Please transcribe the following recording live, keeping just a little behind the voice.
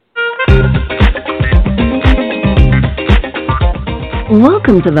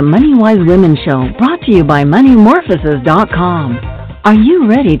Welcome to the Money Wise Women Show, brought to you by MoneyMorphosis.com. Are you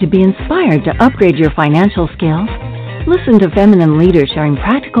ready to be inspired to upgrade your financial skills? Listen to feminine leaders sharing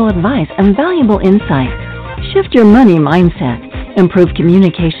practical advice and valuable insight. Shift your money mindset, improve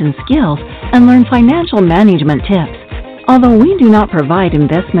communication skills, and learn financial management tips. Although we do not provide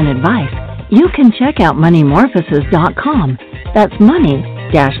investment advice, you can check out MoneyMorphosis.com. That's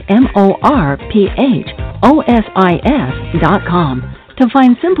money-morphosis.com to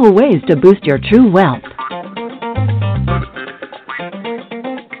find simple ways to boost your true wealth.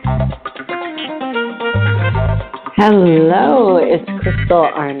 Hello, it's Crystal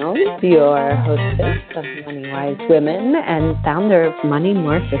Arnold, your hostess of Money Wise Women and founder of Money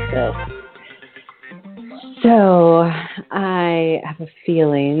Morphosis. So I have a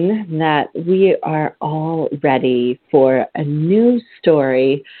feeling that we are all ready for a new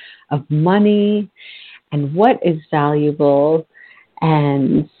story of money and what is valuable.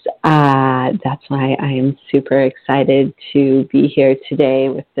 And that's why I am super excited to be here today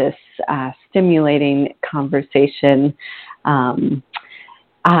with this stimulating conversation.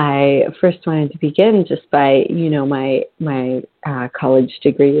 I first wanted to begin just by, my college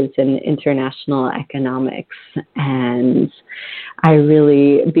degree is in international economics, and I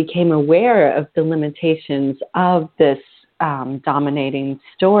really became aware of the limitations of this dominating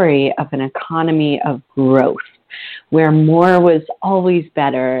story of an economy of growth, where more was always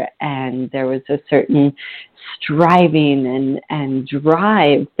better, and there was a certain striving and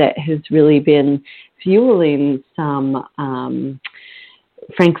drive that has really been fueling some,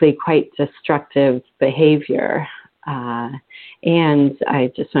 frankly, quite destructive behavior. And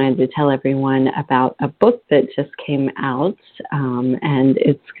I just wanted to tell everyone about a book that just came out, and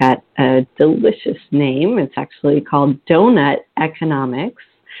it's got a delicious name. It's actually called Donut Economics: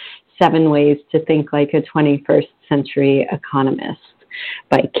 7 Ways to Think Like a 21st Century Economist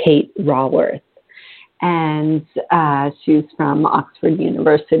by Kate Raworth. And she's from Oxford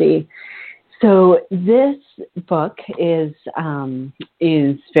University. So this book is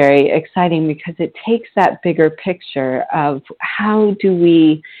very exciting because it takes that bigger picture of how do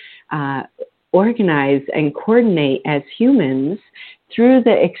we organize and coordinate as humans through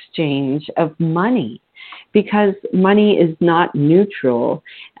the exchange of money. Because money is not neutral,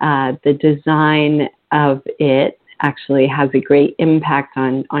 the design of it actually has a great impact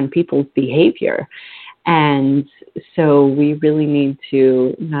on people's behavior. And so we really need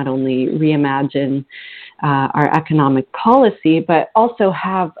to not only reimagine our economic policy, but also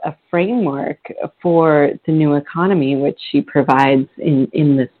have a framework for the new economy, which she provides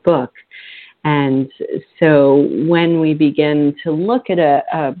in this book. And so when we begin to look at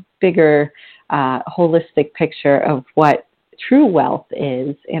a bigger holistic picture of what true wealth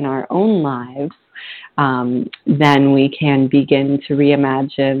is in our own lives, then we can begin to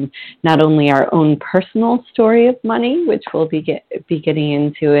reimagine not only our own personal story of money, which we'll be getting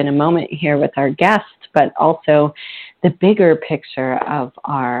into in a moment here with our guest, but also the bigger picture of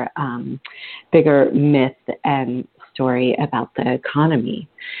our bigger myth and story about the economy.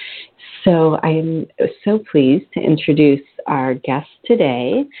 So I am so pleased to introduce our guest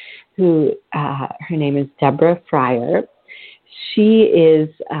today, who her name is Deborah Fryer. She is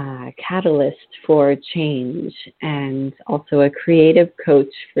a catalyst for change and also a creative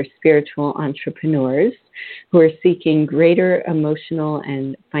coach for spiritual entrepreneurs who are seeking greater emotional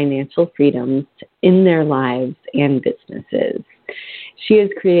and financial freedoms in their lives and businesses. She has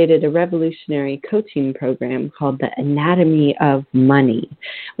created a revolutionary coaching program called the Anatomy of Money,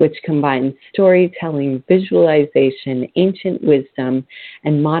 which combines storytelling, visualization, ancient wisdom,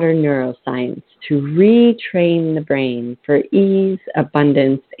 and modern neuroscience to retrain the brain for ease,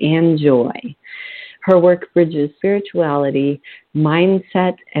 abundance, and joy. Her work bridges spirituality,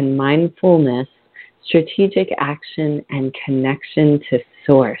 mindset, and mindfulness, strategic action, and connection to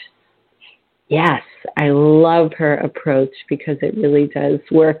source. Yes, I love her approach because it really does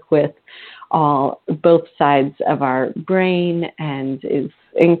work with both sides of our brain and is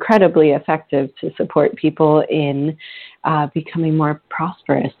incredibly effective to support people in becoming more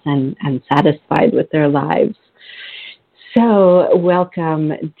prosperous and satisfied with their lives. So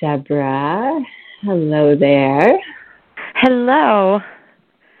welcome, Deborah. Hello there. Hello.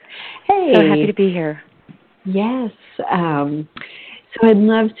 Hey. So happy to be here. Yes. So I'd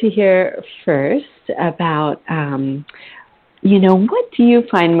love to hear first about, what do you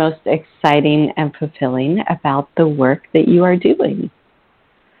find most exciting and fulfilling about the work that you are doing?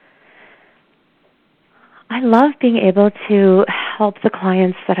 I love being able to help the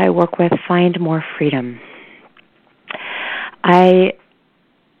clients that I work with find more freedom. I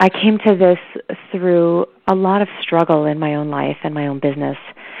I came to this through a lot of struggle in my own life and my own business,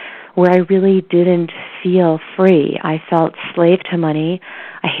 where I really didn't feel free. I felt slave to money.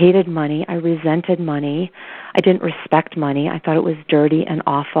 I hated money. I resented money. I didn't respect money. I thought it was dirty and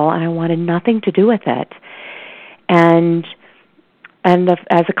awful, and I wanted nothing to do with it. And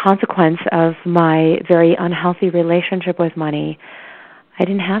as a consequence of my very unhealthy relationship with money, I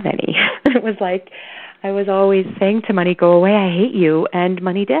didn't have any. It was like I was always saying to money, go away, I hate you, and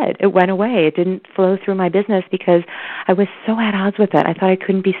money did. It went away. It didn't flow through my business because I was so at odds with it. I thought I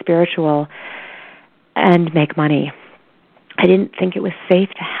couldn't be spiritual and make money. I didn't think it was safe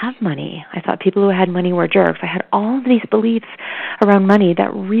to have money. I thought people who had money were jerks. I had all of these beliefs around money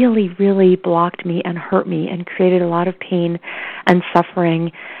that really, really blocked me and hurt me and created a lot of pain and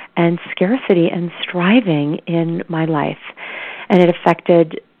suffering and scarcity and striving in my life. And it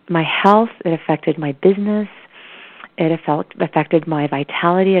affected my health, it affected my business, it affected my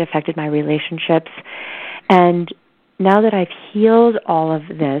vitality, it affected my relationships. And now that I've healed all of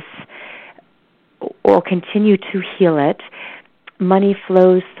this, or continue to heal it, money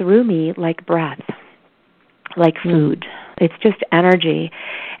flows through me like breath, like food. It's just energy.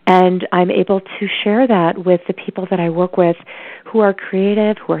 And I'm able to share that with the people that I work with who are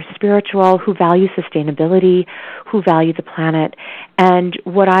creative, who are spiritual, who value sustainability, who value the planet. And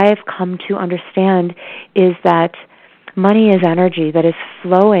what I've come to understand is that money is energy that is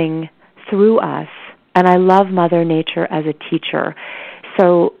flowing through us. And I love Mother Nature as a teacher.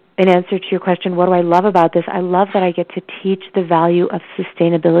 So in answer to your question, what do I love about this? I love that I get to teach the value of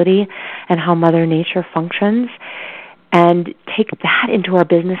sustainability and how Mother Nature functions and take that into our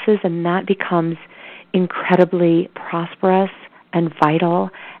businesses, and that becomes incredibly prosperous and vital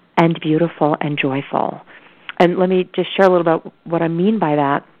and beautiful and joyful. And let me just share a little about what I mean by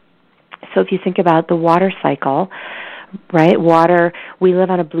that. So if you think about the water cycle, right? Water, we live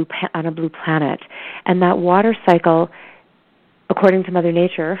on a blue planet, and that water cycle, according to Mother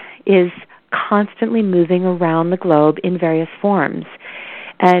Nature, is constantly moving around the globe in various forms.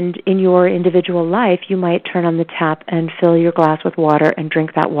 And in your individual life, you might turn on the tap and fill your glass with water and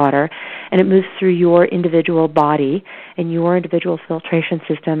drink that water, and it moves through your individual body and your individual filtration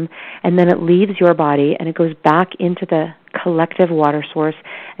system, and then it leaves your body and it goes back into the collective water source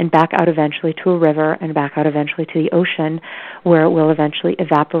and back out eventually to a river and back out eventually to the ocean, where it will eventually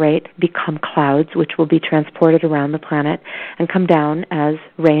evaporate, become clouds, which will be transported around the planet and come down as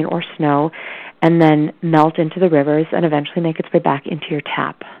rain or snow, and then melt into the rivers and eventually make its way back into your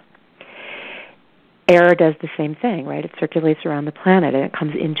tap. Air does the same thing, right? It circulates around the planet and it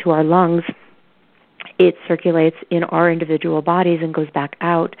comes into our lungs. It circulates in our individual bodies and goes back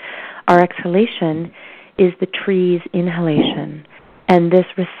out. Our exhalation is the tree's inhalation. And this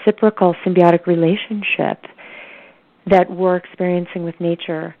reciprocal symbiotic relationship that we're experiencing with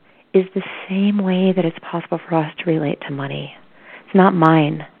nature is the same way that it's possible for us to relate to money. It's not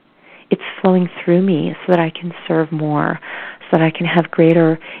mine. It's flowing through me so that I can serve more, so that I can have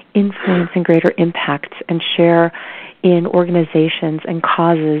greater influence and greater impact and share in organizations and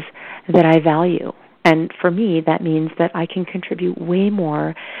causes that I value. And for me, that means that I can contribute way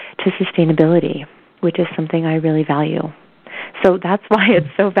more to sustainability, which is something I really value. So that's why it's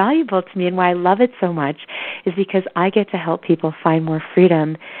so valuable to me, and why I love it so much, is because I get to help people find more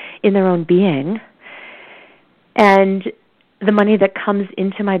freedom in their own being. And the money that comes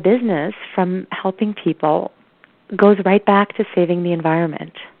into my business from helping people goes right back to saving the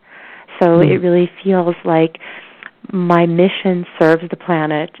environment. So it really feels like my mission serves the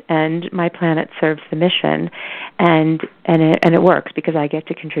planet and my planet serves the mission, and it works because I get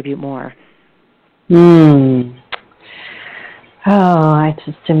to contribute more. Oh, I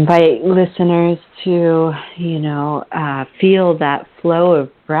just invite listeners to, feel that flow of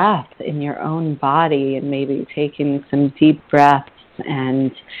breath in your own body, and maybe taking some deep breaths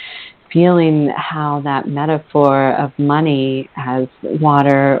and feeling how that metaphor of money as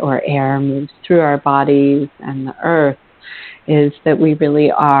water or air moves through our bodies and the earth is that we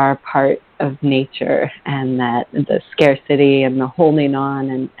really are part of nature, and that the scarcity and the holding on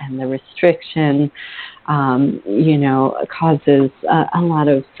and the restriction causes a lot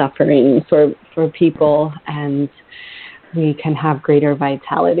of suffering for people, and we can have greater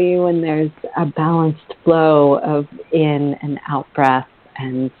vitality when there's a balanced flow of in and out breath,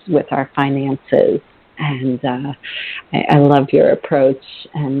 and with our finances. And I love your approach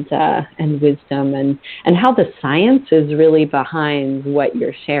and wisdom, and how the science is really behind what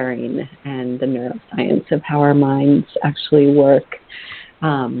you're sharing, and the neuroscience of how our minds actually work.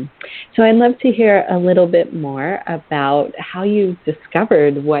 So I'd love to hear a little bit more about how you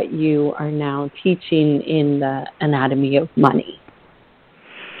discovered what you are now teaching in the Anatomy of Money.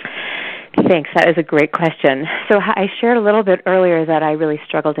 Thanks. That is a great question. So I shared a little bit earlier that I really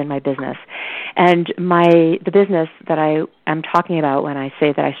struggled in my business. And the business that I am talking about when I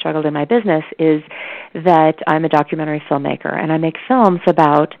say that I struggled in my business is that I'm a documentary filmmaker, and I make films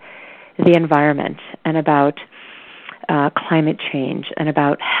about the environment and about climate change and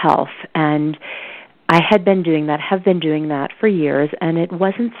about health. And I have been doing that for years, and it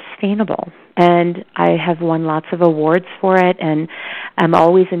wasn't sustainable. And I have won lots of awards for it, and I'm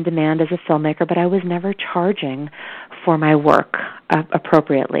always in demand as a filmmaker, but I was never charging for my work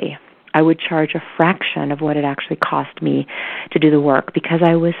appropriately. I would charge a fraction of what it actually cost me to do the work because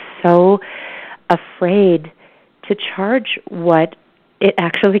I was so afraid to charge what it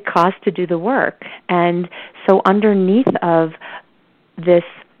actually cost to do the work. And so underneath of this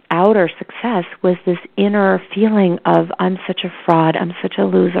outer success was this inner feeling of I'm such a fraud, I'm such a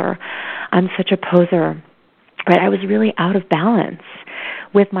loser, I'm such a poser. Right? I was really out of balance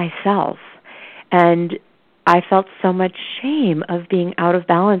with myself. And I felt so much shame of being out of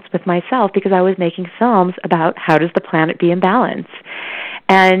balance with myself because I was making films about how does the planet be in balance.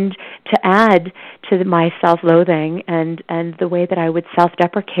 And to add to my self-loathing and the way that I would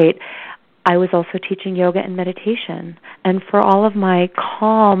self-deprecate, I was also teaching yoga and meditation. And for all of my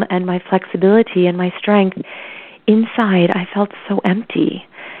calm and my flexibility and my strength, inside I felt so empty.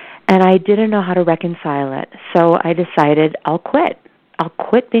 And I didn't know how to reconcile it. So I decided I'll quit. I'll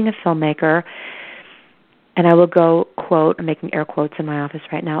quit being a filmmaker, and I will go, quote, I'm making air quotes in my office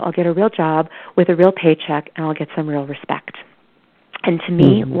right now, I'll get a real job with a real paycheck, and I'll get some real respect. And to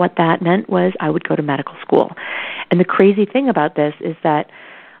me, what that meant was I would go to medical school. And the crazy thing about this is that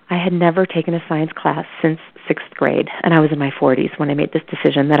I had never taken a science class since 6th grade, and I was in my 40s when I made this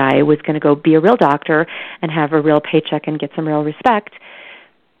decision that I was going to go be a real doctor and have a real paycheck and get some real respect.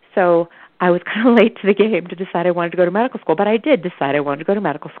 So I was kind of late to the game to decide I wanted to go to medical school, but I did decide I wanted to go to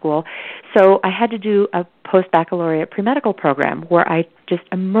medical school. So I had to do a post-baccalaureate pre-medical program where I just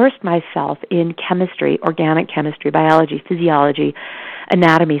immersed myself in chemistry, organic chemistry, biology, physiology,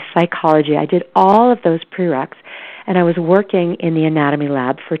 anatomy, psychology. I did all of those prereqs, and I was working in the anatomy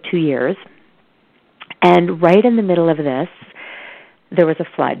lab for 2 years. And right in the middle of this, there was a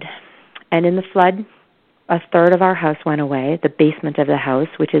flood. And in the flood, a third of our house went away, the basement of the house,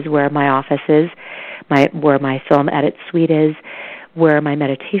 which is where my office is, where my film edit suite is, where my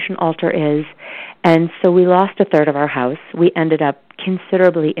meditation altar is. And so we lost a third of our house. We ended up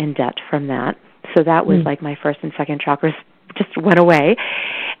considerably in debt from that. So that was like my first and second chakras just went away.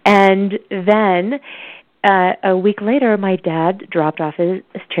 And then a week later, my dad dropped off his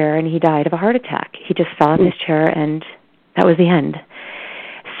chair and he died of a heart attack. He just fell off his chair, and that was the end.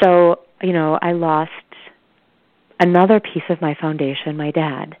 So, I lost another piece of my foundation, my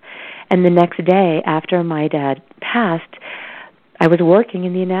dad. And the next day, after my dad passed, I was working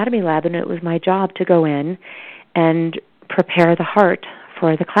in the anatomy lab, and it was my job to go in and prepare the heart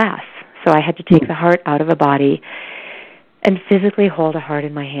for the class. So I had to take the heart out of a body and physically hold a heart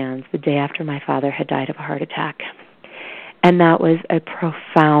in my hands the day after my father had died of a heart attack. And that was a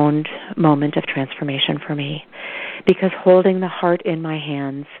profound moment of transformation for me, because holding the heart in my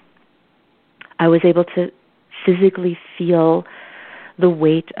hands, I was able to physically feel the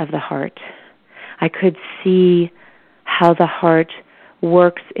weight of the heart. I could see how the heart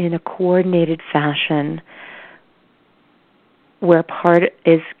works in a coordinated fashion where part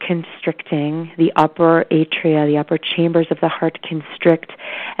is constricting, the upper atria, the upper chambers of the heart constrict,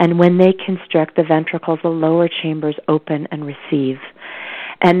 and when they constrict, the ventricles, the lower chambers open and receive.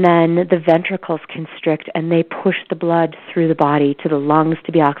 And then the ventricles constrict, and they push the blood through the body to the lungs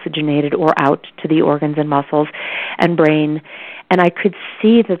to be oxygenated or out to the organs and muscles and brain. And I could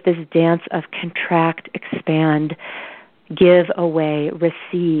see that this dance of contract, expand, give away,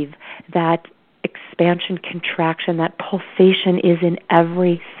 receive, that expansion, contraction, that pulsation is in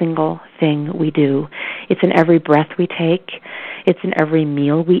every single thing we do. It's in every breath we take. It's in every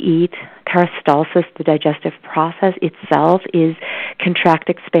meal we eat. Peristalsis, the digestive process itself, is contract,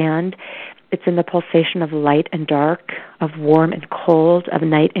 expand. It's in the pulsation of light and dark, of warm and cold, of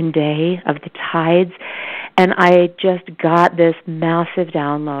night and day, of the tides. And I just got this massive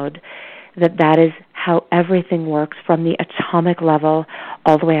download that is how everything works from the atomic level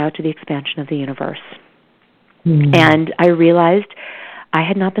all the way out to the expansion of the universe. And I realized I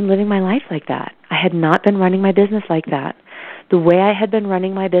had not been living my life like that. I had not been running my business like that. The way I had been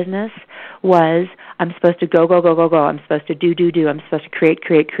running my business was I'm supposed to go. I'm supposed to do. I'm supposed to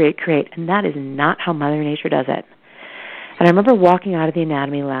create. And that is not how Mother Nature does it. And I remember walking out of the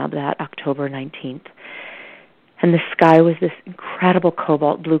anatomy lab that October 19th, and the sky was this incredible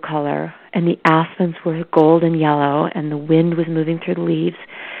cobalt blue color, and the aspens were gold and yellow, and the wind was moving through the leaves.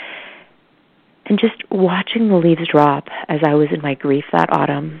 And just watching the leaves drop as I was in my grief that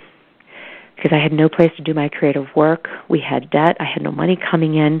autumn, because I had no place to do my creative work. We had debt. I had no money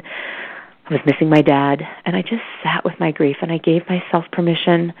coming in. I was missing my dad. And I just sat with my grief, and I gave myself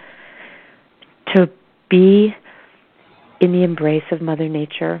permission to be in the embrace of Mother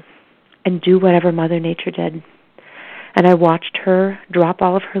Nature and do whatever Mother Nature did. And I watched her drop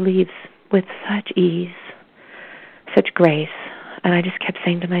all of her leaves with such ease, such grace. And I just kept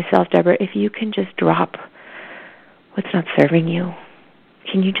saying to myself, Deborah, if you can just drop what's not serving you,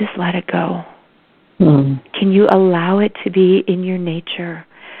 can you just let it go? Can you allow it to be in your nature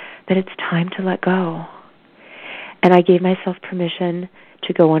that it's time to let go? And I gave myself permission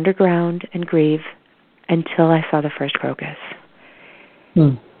to go underground and grieve until I saw the first crocus.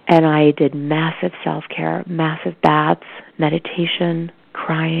 And I did massive self-care, massive baths, meditation,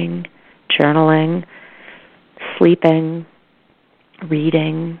 crying, journaling, sleeping,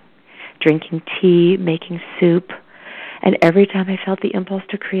 reading, drinking tea, making soup. And every time I felt the impulse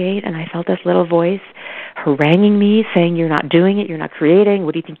to create, and I felt this little voice haranguing me, saying, you're not doing it, you're not creating,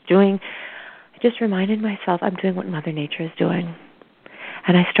 what do you think you're doing? I just reminded myself, I'm doing what Mother Nature is doing.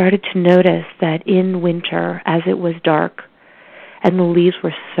 And I started to notice that in winter, as it was dark, and the leaves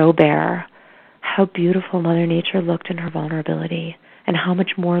were so bare, how beautiful Mother Nature looked in her vulnerability, and how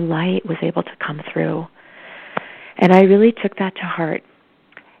much more light was able to come through. And I really took that to heart.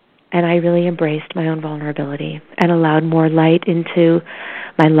 And I really embraced my own vulnerability and allowed more light into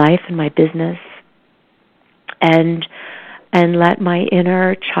my life and my business, and let my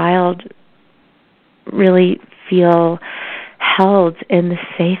inner child really feel held in the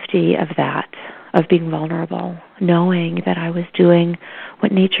safety of that, of being vulnerable, knowing that I was doing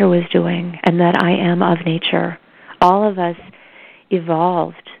what nature was doing and that I am of nature. All of us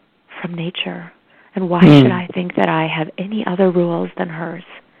evolved from nature. And why should I think that I have any other rules than hers?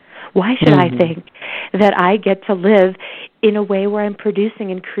 Why should I think that I get to live in a way where I'm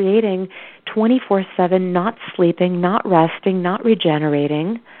producing and creating 24/7, not sleeping, not resting, not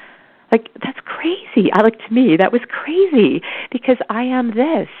regenerating? Like, that's crazy. To me, that was crazy because I am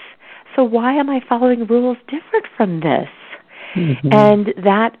this. So why am I following rules different from this? And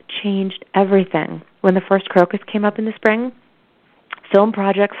that changed everything. When the first crocus came up in the spring, film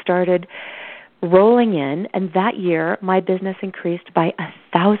projects started rolling in, and that year my business increased by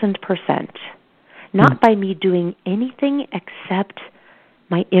 1,000%. Not by me doing anything except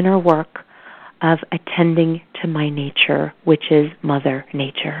my inner work of attending to my nature, which is Mother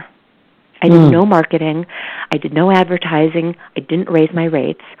Nature. I did no marketing. I did no advertising. I didn't raise my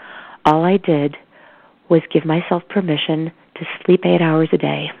rates. All I did was give myself permission to sleep 8 hours a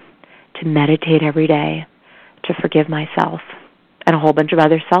day, to meditate every day, to forgive myself, and a whole bunch of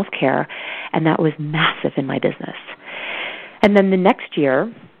other self-care, and that was massive in my business. And then the next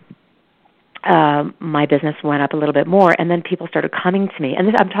year, my business went up a little bit more, and then people started coming to me. And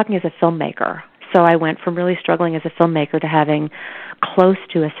this, I'm talking as a filmmaker. So I went from really struggling as a filmmaker to having close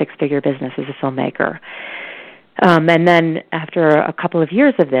to a six-figure business as a filmmaker. And then after a couple of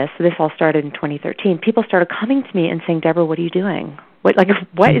years of this, so this all started in 2013, people started coming to me and saying, Deborah, what are you doing?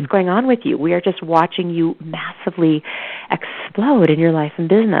 What is going on with you? We are just watching you massively explode in your life and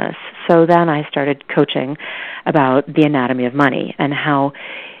business. So then I started coaching about the anatomy of money and how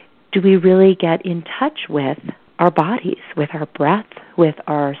do we really get in touch with our bodies, with our breath, with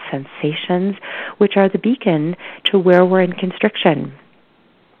our sensations, which are the beacon to where we're in constriction.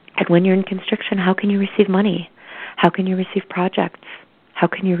 And when you're in constriction, how can you receive money? How can you receive projects? How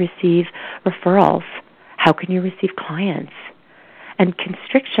can you receive referrals? How can you receive clients? And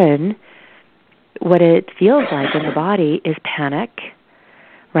constriction, what it feels like in the body is panic,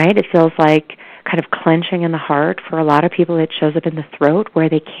 right? It feels like kind of clenching in the heart. For a lot of people, it shows up in the throat where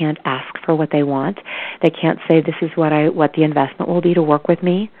they can't ask for what they want. They can't say, this is what the investment will be to work with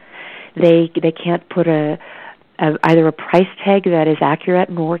me. They can't put either a price tag that is accurate,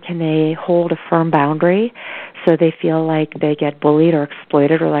 nor can they hold a firm boundary, so they feel like they get bullied or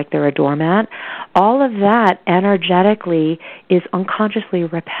exploited or like they're a doormat. All of that energetically is unconsciously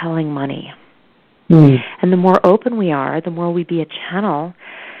repelling money. And the more open we are, the more we be a channel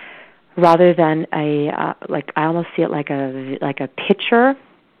rather than I almost see it like a pitcher,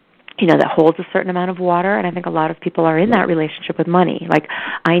 that holds a certain amount of water. And I think a lot of people are in that relationship with money. Like,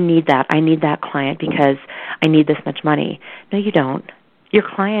 I need that client because I need this much money. No, you don't. Your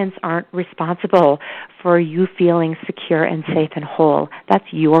clients aren't responsible for you feeling secure and safe and whole. That's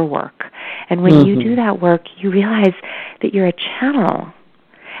your work. And when you do that work, you realize that you're a channel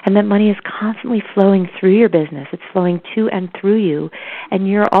and that money is constantly flowing through your business. It's flowing to and through you. And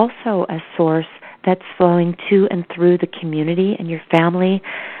you're also a source that's flowing to and through the community and your family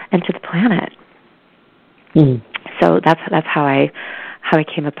and to the planet. Mm. So that's how I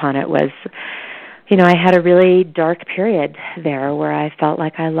came upon it was, I had a really dark period there where I felt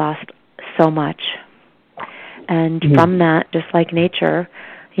like I lost so much. And from that, just like nature,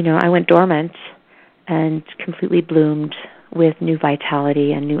 I went dormant and completely bloomed with new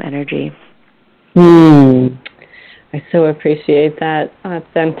vitality and new energy. I so appreciate that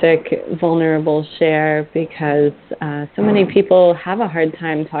authentic, vulnerable share, because so many people have a hard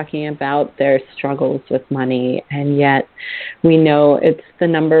time talking about their struggles with money, and yet we know it's the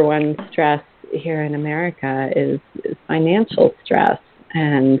number one stress here in America is financial stress.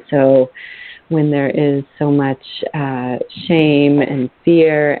 And so when there is so much shame and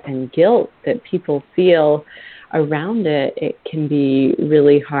fear and guilt that people feel around it, it can be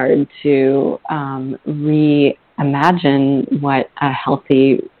really hard to reimagine what a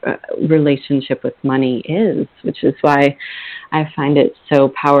healthy relationship with money is, which is why I find it so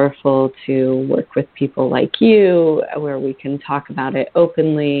powerful to work with people like you, where we can talk about it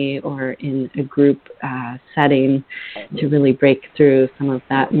openly or in a group setting to really break through some of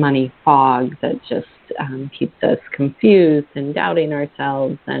that money fog that just keeps us confused and doubting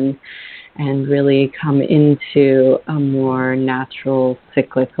ourselves, and really come into a more natural,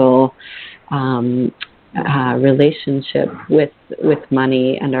 cyclical relationship with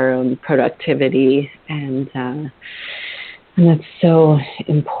money and our own productivity, and that's so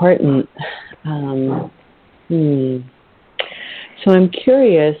important. So I'm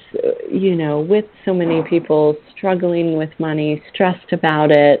curious, with so many people struggling with money, stressed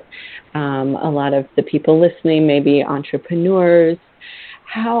about it, a lot of the people listening may be entrepreneurs.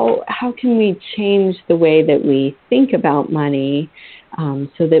 How can we change the way that we think about money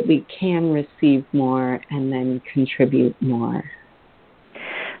so that we can receive more and then contribute more?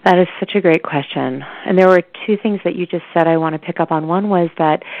 That is such a great question. And there were two things that you just said I want to pick up on. One was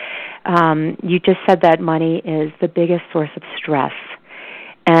that you just said that money is the biggest source of stress.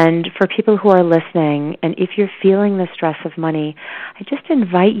 And for people who are listening, and if you're feeling the stress of money, I just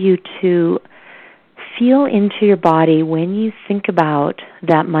invite you to feel into your body when you think about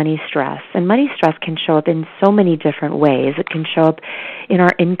that money stress. And money stress can show up in so many different ways. It can show up in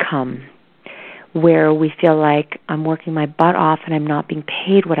our income, where we feel like I'm working my butt off and I'm not being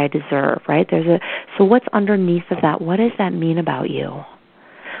paid what I deserve, right? So what's underneath of that? What does that mean about you?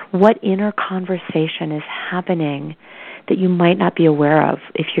 What inner conversation is happening that you might not be aware of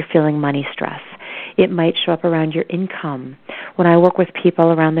if you're feeling money stress? It might show up around your income. When I work with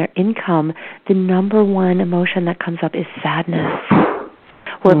people around their income, the number one emotion that comes up is sadness,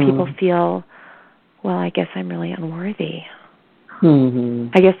 where people feel, well, I guess I'm really unworthy.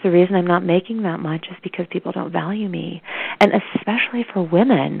 I guess the reason I'm not making that much is because people don't value me. And especially for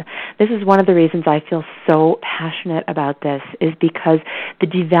women, this is one of the reasons I feel so passionate about this, is because the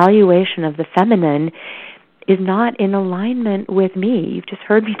devaluation of the feminine is not in alignment with me. You've just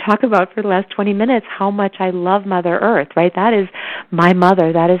heard me talk about for the last 20 minutes how much I love Mother Earth, right? That is my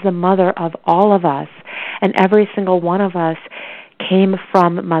mother. That is the mother of all of us. And every single one of us came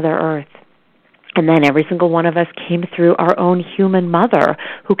from Mother Earth. And then every single one of us came through our own human mother,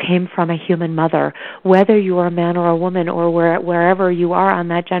 who came from a human mother. Whether you are a man or a woman, or wherever you are on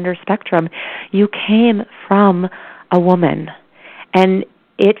that gender spectrum, you came from a woman. And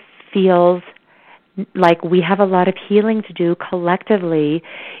it feels like we have a lot of healing to do collectively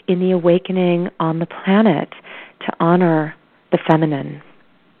in the awakening on the planet to honor the feminine.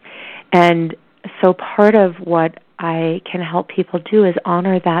 And so part of what I can help people do is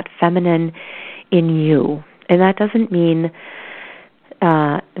honor that feminine in you. And that doesn't mean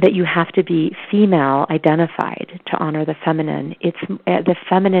that you have to be female identified to honor the feminine. It's the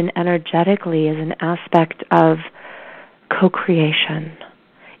feminine energetically is an aspect of co-creation.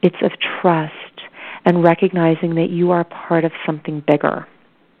 It's of trust and recognizing that you are part of something bigger.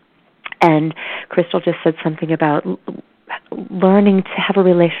 And Crystal just said something about learning to have a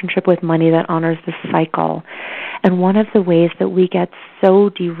relationship with money that honors the cycle. And one of the ways that we get so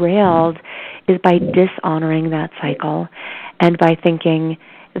derailed is by dishonoring that cycle, and by thinking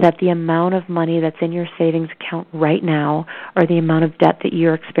that the amount of money that's in your savings account right now, or the amount of debt that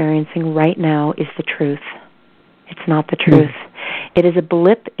you're experiencing right now, is the truth. It's not the truth. It is a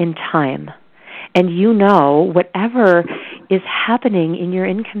blip in time. And whatever is happening in your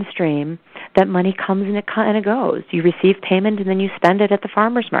income stream, that money comes and it goes. You receive payment and then you spend it at the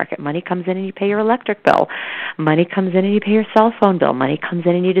farmer's market. Money comes in and you pay your electric bill. Money comes in and you pay your cell phone bill. Money comes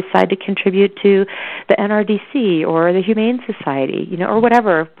in and you decide to contribute to the NRDC or the Humane Society, or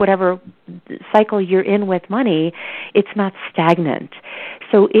whatever cycle you're in with money. It's not stagnant.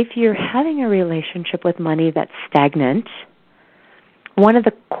 So if you're having a relationship with money that's stagnant, one of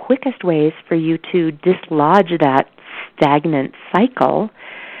the quickest ways for you to dislodge that stagnant cycle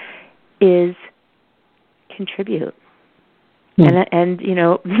is contribute. And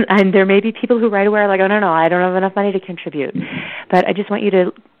and there may be people who right away are like, oh, no, I don't have enough money to contribute. But I just want you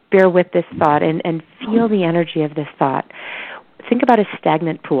to bear with this thought and feel the energy of this thought. Think about a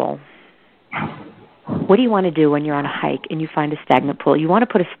stagnant pool. What do you want to do when you're on a hike and you find a stagnant pool? You want to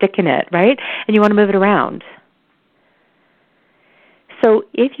put a stick in it, right? And you want to move it around. So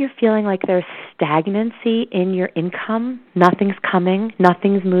if you're feeling like there's stagnancy in your income, nothing's coming,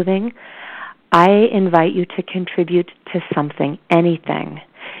 nothing's moving, I invite you to contribute to something, anything.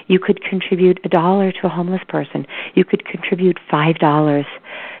 You could contribute $1 to a homeless person. You could contribute $5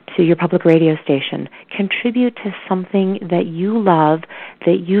 to your public radio station. Contribute to something that you love,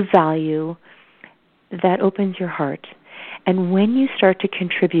 that you value, that opens your heart. And when you start to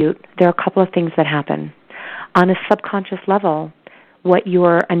contribute, there are a couple of things that happen. On a subconscious level, what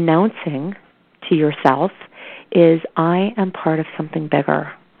you're announcing to yourself is, I am part of something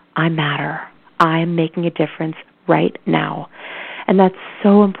bigger. I matter. I'm making a difference right now. And that's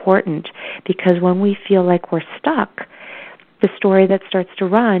so important, because when we feel like we're stuck, the story that starts to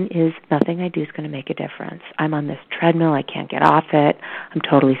run is, nothing I do is going to make a difference. I'm on this treadmill. I can't get off it. I'm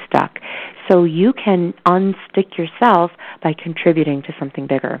totally stuck. So you can unstick yourself by contributing to something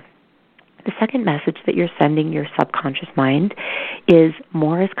bigger. The second message that you're sending your subconscious mind is,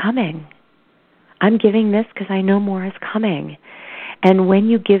 more is coming. I'm giving this because I know more is coming. And when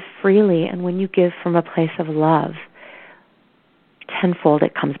you give freely and when you give from a place of love, tenfold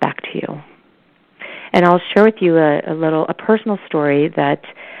it comes back to you. And I'll share with you a personal story that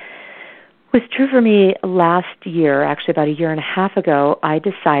was true for me last year. Actually, about a year and a half ago, I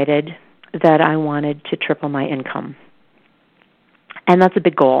decided that I wanted to triple my income. And that's a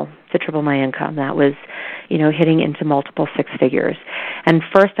big goal, to triple my income. That was, hitting into multiple six figures. And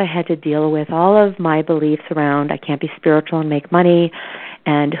first I had to deal with all of my beliefs around, I can't be spiritual and make money,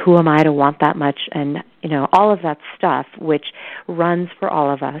 and who am I to want that much, and, all of that stuff, which runs for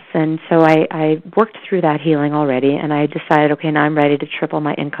all of us. And so I worked through that healing already, and I decided, okay, now I'm ready to triple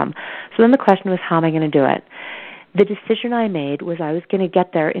my income. So then the question was, how am I going to do it? The decision I made was I was going to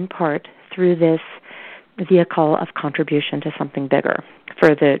get there in part through this vehicle of contribution to something bigger, for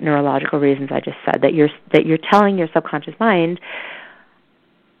the neurological reasons I just said, that you're telling your subconscious mind,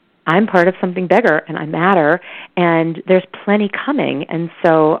 I'm part of something bigger and I matter, and there's plenty coming. And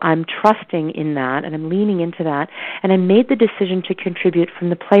so I'm trusting in that, and I'm leaning into that, and I made the decision to contribute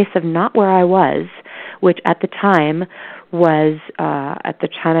from the place of not where I was, which at the time was, at the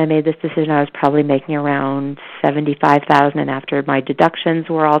time I made this decision, I was probably making around $75,000, and after my deductions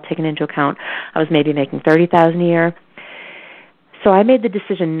were all taken into account, I was maybe making $30,000 a year. So I made the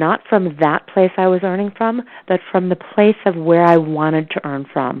decision not from that place I was earning from, but from the place of where I wanted to earn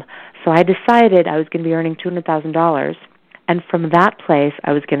from. So I decided I was going to be earning $200,000, and from that place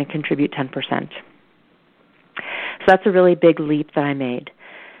I was going to contribute 10%. So that's a really big leap that I made.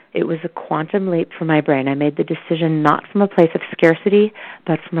 It was a quantum leap for my brain. I made the decision not from a place of scarcity,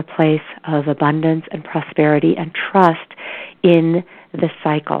 but from a place of abundance and prosperity and trust in the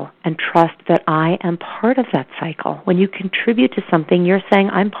cycle, and trust that I am part of that cycle. When you contribute to something, you're saying,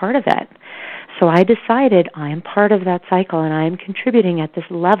 I'm part of it. So I decided I am part of that cycle, and I am contributing at this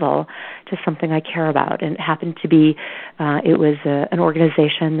level to something I care about. And it happened to be, it was an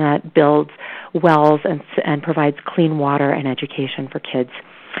organization that builds wells and provides clean water and education for kids.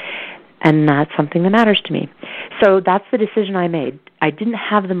 And that's something that matters to me. So that's the decision I made. I didn't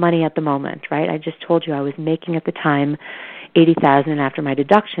have the money at the moment, right? I just told you I was making at the time $80,000, and after my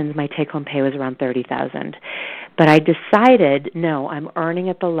deductions, my take-home pay was around $30,000. But I decided, no, I'm earning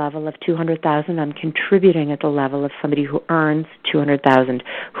at the level of $200,000. I'm contributing at the level of somebody who earns $200,000.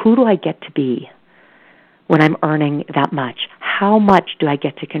 Who do I get to be when I'm earning that much? How much do I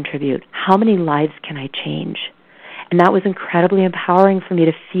get to contribute? How many lives can I change? And that was incredibly empowering for me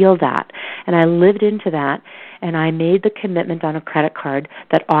to feel that. And I lived into that, and I made the commitment on a credit card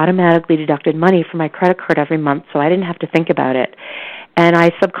that automatically deducted money from my credit card every month, so I didn't have to think about it. And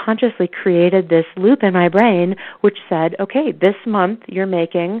I subconsciously created this loop in my brain which said, okay, this month you're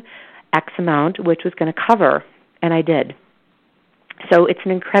making X amount, which was going to cover, and I did. So it's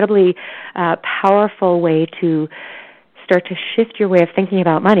an incredibly powerful way to start to shift your way of thinking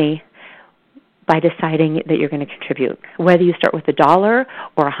about money by deciding that you're going to contribute. Whether you start with $1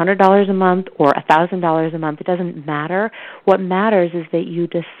 or $100 a month or $1,000 a month, it doesn't matter. What matters is that you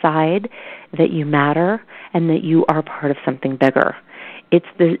decide that you matter and that you are part of something bigger. It's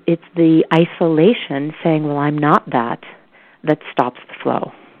the isolation saying, well, I'm not that stops the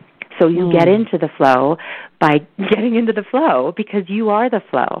flow. So you get into the flow by getting into the flow because you are the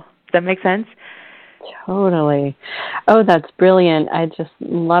flow. Does that make sense? Totally. Oh, that's brilliant. I just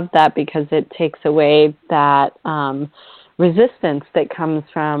love that because it takes away that resistance that comes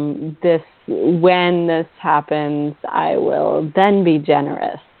from this. When this happens, I will then be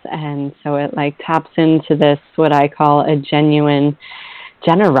generous. And so it like taps into this, what I call a genuine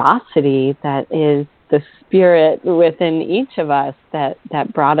generosity that is the spirit within each of us that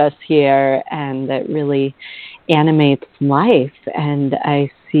brought us here and that really animates life. And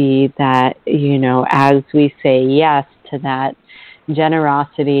I see that, as we say yes to that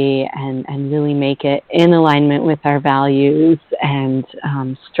generosity and really make it in alignment with our values and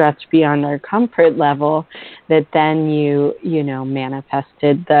stretch beyond our comfort level, that then you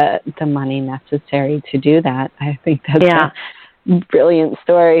manifested the money necessary to do that. I think that's a brilliant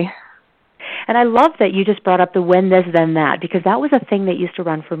story. And I love that you just brought up the when this, then that, because that was a thing that used to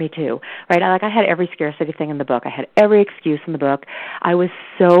run for me too, right? I had every scarcity thing in the book. I had every excuse in the book. I was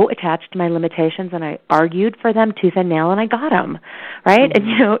so attached to my limitations, and I argued for them tooth and nail, and I got them, right?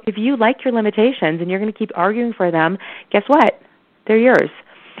 Mm-hmm. And, if you like your limitations and you're going to keep arguing for them, guess what? They're yours.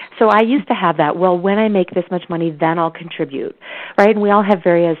 So I used to have that, well, when I make this much money, then I'll contribute, right? And we all have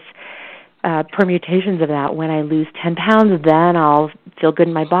various permutations of that. When I lose 10 pounds, then I'll feel good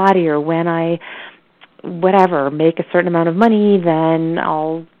in my body, or when I, make a certain amount of money, then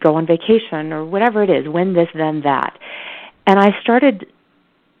I'll go on vacation, or whatever it is, when this, then that. And I started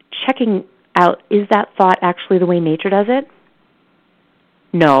checking out, is that thought actually the way nature does it?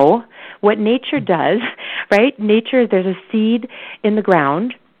 No. What nature does, right? Nature, there's a seed in the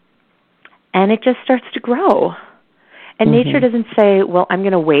ground, and it just starts to grow. And nature doesn't say, well, I'm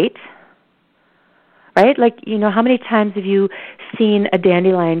going to wait. Right? Like, how many times have you seen a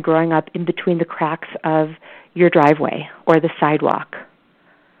dandelion growing up in between the cracks of your driveway or the sidewalk?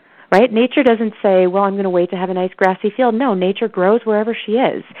 Right? Nature doesn't say, well, I'm going to wait to have a nice grassy field. No, nature grows wherever she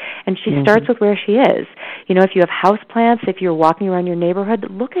is, and she starts with where she is. If you have house plants, if you're walking around your neighborhood,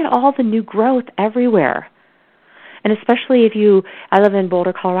 look at all the new growth everywhere. And especially I live in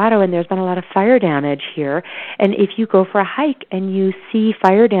Boulder, Colorado, and there's been a lot of fire damage here. And if you go for a hike and you see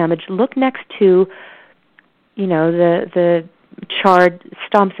fire damage, look next to the charred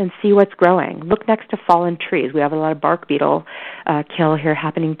stumps and see what's growing. Look next to fallen trees. We have a lot of bark beetle kill here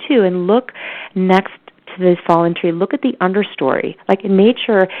happening too. And look next to this fallen tree. Look at the understory. Like,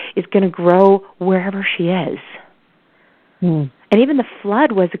 nature is going to grow wherever she is. And even the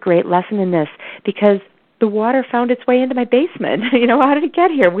flood was a great lesson in this, because the water found its way into my basement. How did it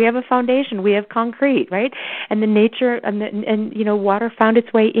get here? We have a foundation. We have concrete, right? And the nature and water found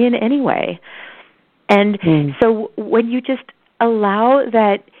its way in anyway. And so when you just allow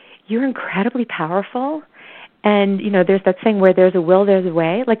that you're incredibly powerful, and, there's that saying, where there's a will, there's a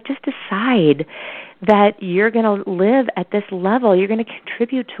way, like, just decide that you're going to live at this level. You're going to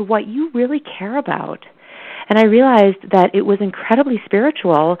contribute to what you really care about. And I realized that it was incredibly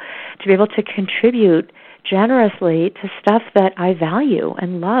spiritual to be able to contribute generously to stuff that I value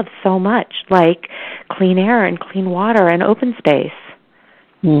and love so much, like clean air and clean water and open space.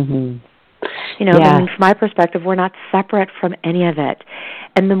 I mean, from my perspective, we're not separate from any of it.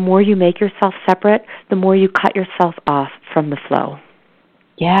 And the more you make yourself separate, the more you cut yourself off from the flow.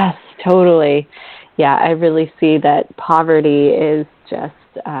 Yes, totally. Yeah, I really see that poverty is just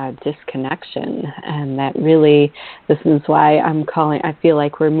disconnection, and that really, this is why I feel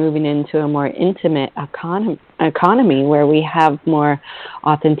like we're moving into a more intimate economy where we have more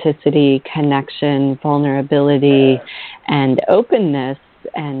authenticity, connection, vulnerability, and openness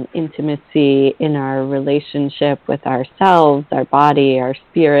and intimacy in our relationship with ourselves, our body, our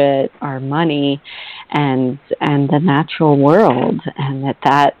spirit, our money, and the natural world, and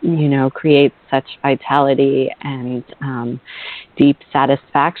that creates such vitality and deep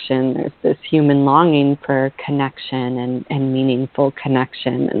satisfaction. There's this human longing for connection and meaningful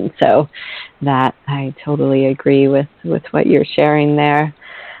connection, and so that I totally agree with what you're sharing there.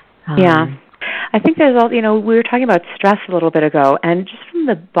 I think there's we were talking about stress a little bit ago, and just from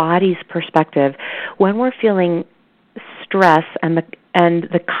the body's perspective, when we're feeling stress and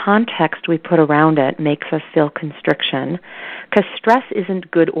the context we put around it makes us feel constriction, because stress isn't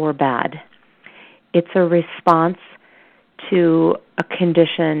good or bad. It's a response to a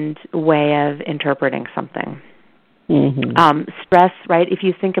conditioned way of interpreting something. Stress, right? If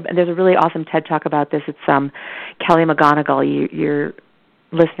you think about, there's a really awesome TED Talk about this. It's Kelly McGonigal.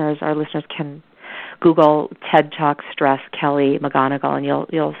 Our listeners can Google TED Talk stress Kelly McGonigal, and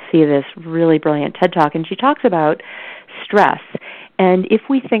you'll see this really brilliant TED Talk. And she talks about stress. And if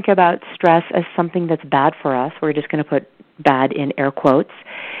we think about stress as something that's bad for us, we're just going to put bad in air quotes,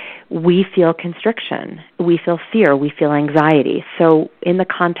 we feel constriction, we feel fear, we feel anxiety. So in the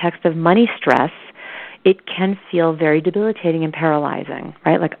context of money stress, it can feel very debilitating and paralyzing,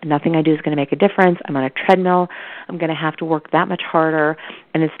 right? Like nothing I do is going to make a difference. I'm on a treadmill. I'm going to have to work that much harder,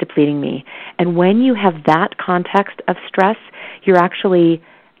 and it's depleting me. And when you have that context of stress, you're actually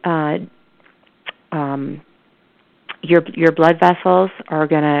your blood vessels are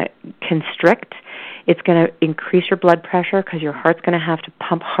going to constrict. It's going to increase your blood pressure because your heart's going to have to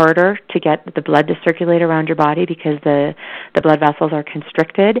pump harder to get the blood to circulate around your body because the blood vessels are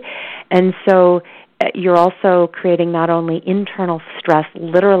constricted. And so you're also creating not only internal stress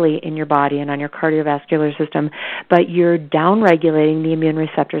literally in your body and on your cardiovascular system, but you're downregulating the immune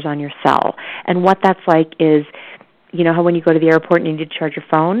receptors on your cell. And what that's like is, you know how when you go to the airport and you need to charge your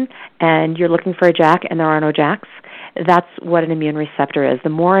phone and you're looking for a jack and there are no jacks? That's what an immune receptor is. The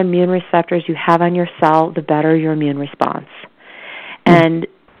more immune receptors you have on your cell, the better your immune response. And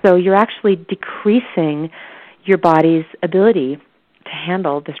so you're actually decreasing your body's ability to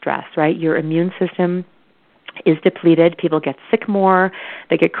handle the stress, right? Your immune system is depleted. People get sick more.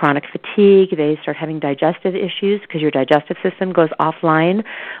 They get chronic fatigue. They start having digestive issues because your digestive system goes offline.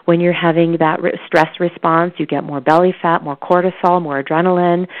 When you're having that stress response, you get more belly fat, more cortisol, more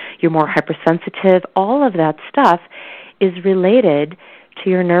adrenaline. You're more hypersensitive. All of that stuff is related to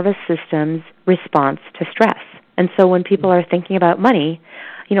your nervous system's response to stress. And so when people are thinking about money,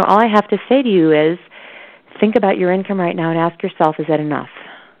 you know, all I have to say to you is think about your income right now and ask yourself, is that enough?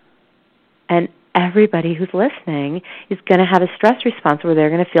 And everybody who's listening is going to have a stress response where they're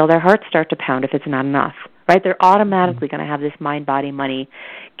going to feel their heart start to pound if it's not enough, right? They're automatically going to have this mind-body-money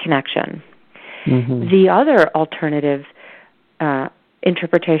connection. The other alternative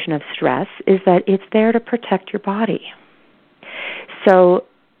interpretation of stress is that it's there to protect your body. So,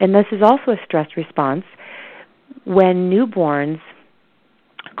 and this is also a stress response. When newborns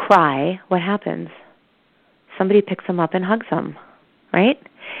cry, what happens? Somebody picks them up and hugs them, right?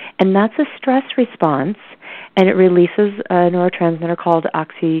 And that's a stress response, and it releases a neurotransmitter called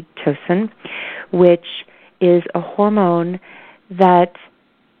oxytocin, which is a hormone that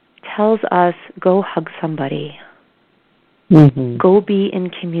tells us, go hug somebody. Go be in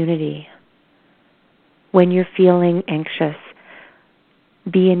community. When you're feeling anxious,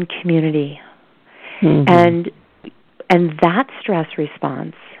 be in community. And that stress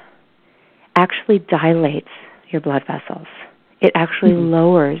response actually dilates your blood vessels. It actually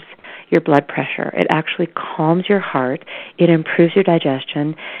lowers your blood pressure. It actually calms your heart. It improves your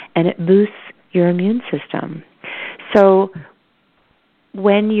digestion, and it boosts your immune system. So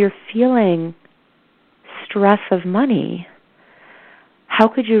when you're feeling stress of money, how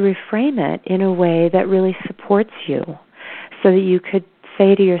could you reframe it in a way that really supports you so that you could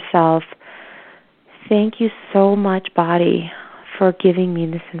say to yourself, thank you so much, body, for giving me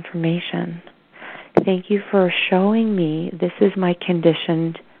this information. Thank you for showing me this is my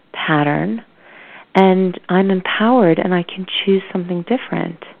conditioned pattern, and I'm empowered and I can choose something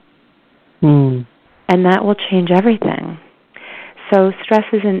different. And that will change everything. So stress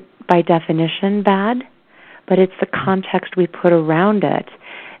isn't by definition bad, but it's the context we put around it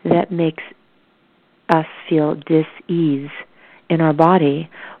that makes us feel dis-ease in our body,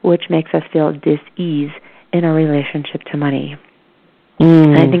 which makes us feel dis-ease in our relationship to money.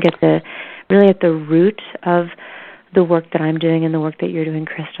 And I think really at the root of the work that I'm doing and the work that you're doing,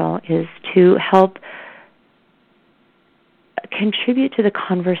 Crystal, is to help contribute to the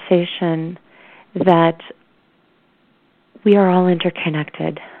conversation that we are all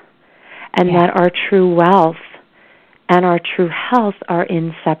interconnected and that our true wealth and our true health are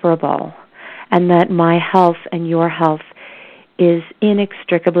inseparable, and that my health and your health is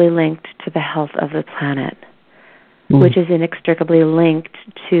inextricably linked to the health of the planet, which is inextricably linked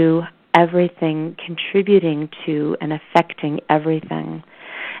to everything contributing to and affecting everything.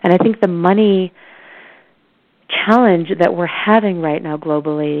 And I think the money challenge that we're having right now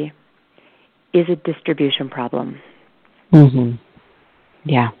globally is a distribution problem.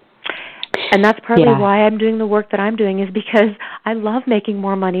 Yeah. And that's partly why I'm doing the work that I'm doing, is because I love making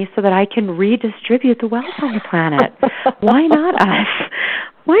more money so that I can redistribute the wealth on the planet. Why not us?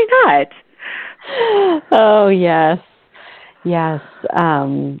 Why not? Oh, yes. Yes.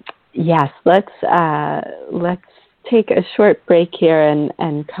 Yes. Let's take a short break here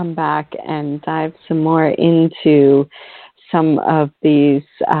and come back and dive some more into some of these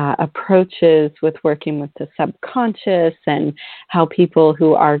approaches with working with the subconscious and how people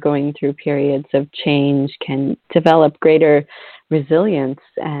who are going through periods of change can develop greater resilience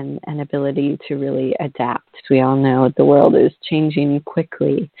and ability to really adapt. We all know the world is changing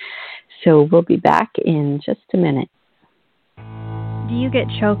quickly. So we'll be back in just a minute. Do you get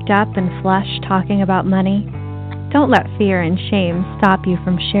choked up and flushed talking about money? Don't let fear and shame stop you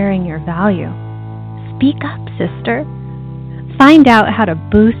from sharing your value. Speak up, sister. Find out how to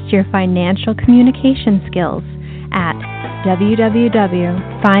boost your financial communication skills at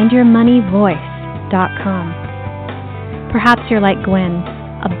www.findyourmoneyvoice.com. Perhaps you're like Gwen,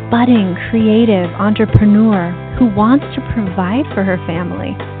 a budding, creative entrepreneur who wants to provide for her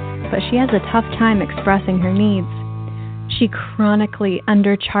family, but she has a tough time expressing her needs. She chronically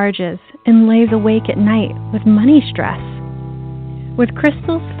undercharges and lays awake at night with money stress. With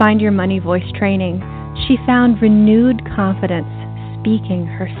Crystal's Find Your Money Voice training, she found renewed confidence speaking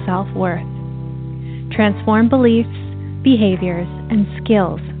her self-worth. Transform beliefs, behaviors, and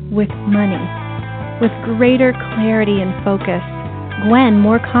skills with money. With greater clarity and focus, Gwen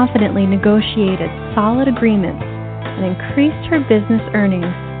more confidently negotiated solid agreements and increased her business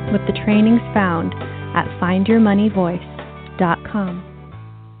earnings with the trainings found at findyourmoneyvoice.com.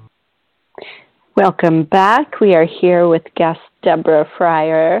 Welcome back. We are here with guest Deborah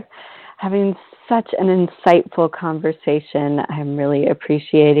Fryer, having such an insightful conversation. I'm really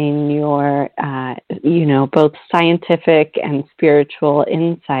appreciating your, both scientific and spiritual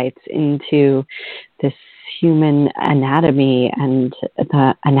insights into this human anatomy and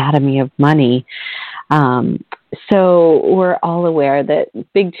the anatomy of money. So we're all aware that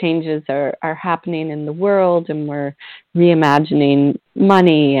big changes are happening in the world, and we're reimagining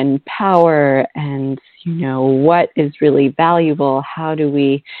money and power and, what is really valuable. How do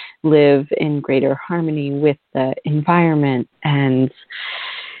we live in greater harmony with the environment? And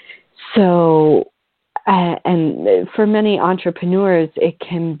so, and for many entrepreneurs, it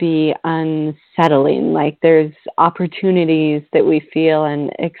can be unsettling. Like there's opportunities that we feel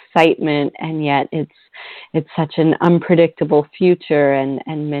and excitement, and yet it's such an unpredictable future. And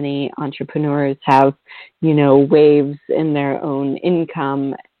many entrepreneurs have, waves in their own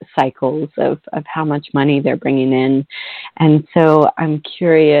income cycles of how much money they're bringing in. And so I'm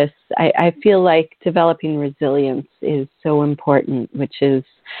curious, I feel like developing resilience is so important, which is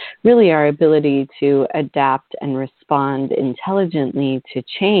really our ability to adapt and respond intelligently to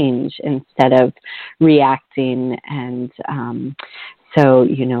change instead of reacting. And so,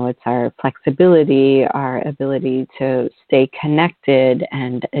 it's our flexibility, our ability to stay connected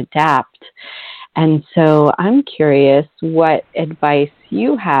and adapt. And so I'm curious what advice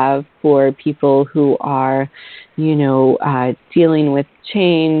you have for people who are, dealing with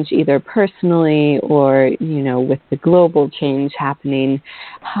change, either personally or, with the global change happening.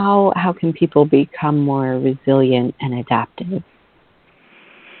 How can people become more resilient and adaptive?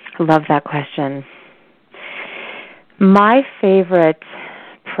 I love that question. My favorite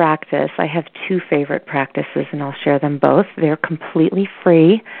practice, I have two favorite practices, and I'll share them both. They're completely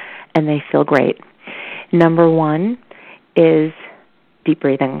free, and they feel great. Number one is deep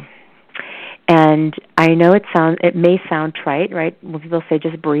breathing. And I know it may sound trite, right? When people say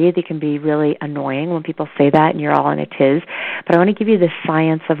just breathe, it can be really annoying when people say that and you're all in a tiz. But I want to give you the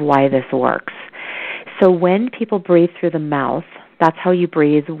science of why this works. So when people breathe through the mouth, that's how you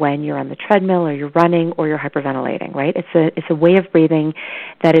breathe when you're on the treadmill or you're running or you're hyperventilating, right? It's a way of breathing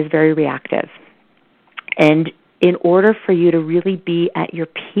that is very reactive. And in order for you to really be at your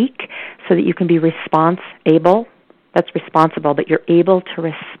peak so that you can be responsible, but you're able to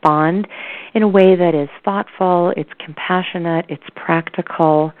respond in a way that is thoughtful, it's compassionate, it's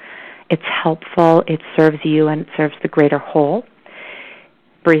practical, it's helpful, it serves you and it serves the greater whole.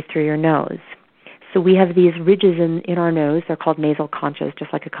 Breathe through your nose. So we have these ridges in our nose. They're called nasal conchas,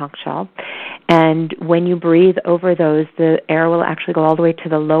 just like a conch shell. And when you breathe over those, the air will actually go all the way to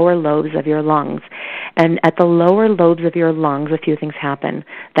the lower lobes of your lungs. And at the lower lobes of your lungs, a few things happen.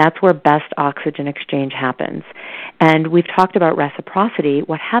 That's where best oxygen exchange happens. And we've talked about reciprocity.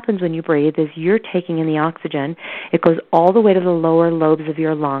 What happens when you breathe is you're taking in the oxygen. It goes all the way to the lower lobes of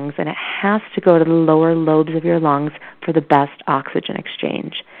your lungs, and it has to go to the lower lobes of your lungs for the best oxygen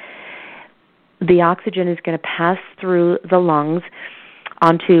exchange. The oxygen is going to pass through the lungs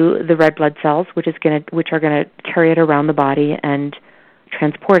onto the red blood cells, which are going to carry it around the body and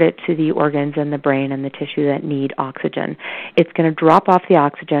transport it to the organs and the brain and the tissue that need oxygen. It's going to drop off the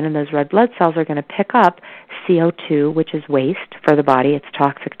oxygen, and those red blood cells are going to pick up CO2, which is waste for the body. It's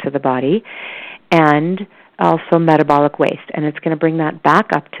toxic to the body, and also metabolic waste. And it's going to bring that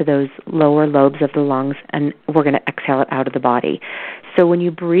back up to those lower lobes of the lungs, and we're going to exhale it out of the body. So when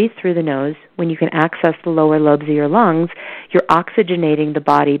you breathe through the nose, when you can access the lower lobes of your lungs, you're oxygenating the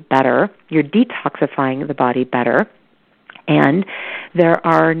body better, you're detoxifying the body better, and there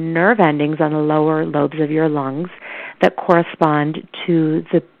are nerve endings on the lower lobes of your lungs that correspond to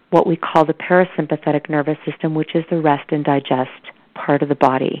what we call the parasympathetic nervous system, which is the rest and digest part of the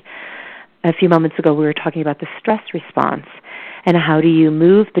body. A few moments ago, we were talking about the stress response and how do you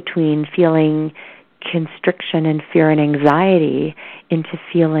move between feeling constriction and fear and anxiety into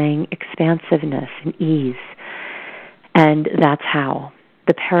feeling expansiveness and ease. And that's how.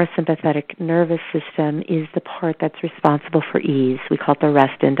 The parasympathetic nervous system is the part that's responsible for ease. We call it the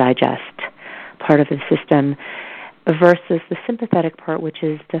rest and digest part of the system versus the sympathetic part, which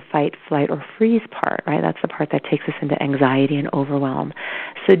is the fight, flight, or freeze part, right? That's the part that takes us into anxiety and overwhelm.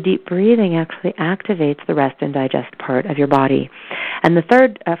 So deep breathing actually activates the rest and digest part of your body. And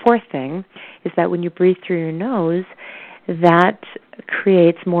the fourth thing is that when you breathe through your nose, that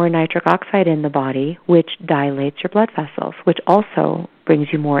creates more nitric oxide in the body, which dilates your blood vessels, which also brings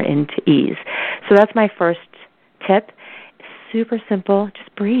you more into ease. So that's my first tip. Super simple.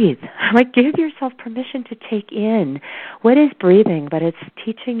 Just breathe. Like, give yourself permission to take in. What is breathing? But it's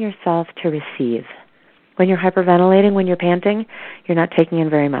teaching yourself to receive. When you're hyperventilating, when you're panting, you're not taking in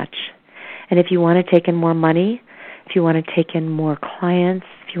very much. And if you want to take in more money, if you want to take in more clients,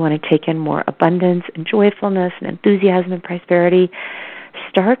 if you want to take in more abundance and joyfulness and enthusiasm and prosperity,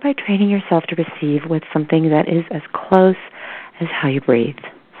 start by training yourself to receive with something that is as close as how you breathe.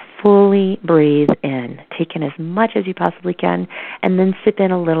 Fully breathe in. Take in as much as you possibly can, and then sip in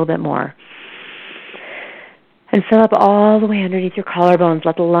a little bit more. And fill up all the way underneath your collarbones.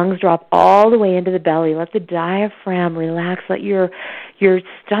 Let the lungs drop all the way into the belly. Let the diaphragm relax. Let your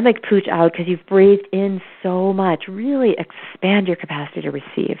stomach pooch out because you've breathed in so much. Really expand your capacity to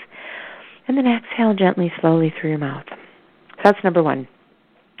receive. And then exhale gently, slowly through your mouth. So that's number one.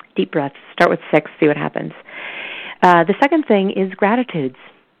 Deep breaths. Start with 6. See what happens. The second thing is gratitudes.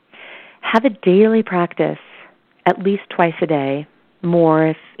 Have a daily practice, at least twice a day,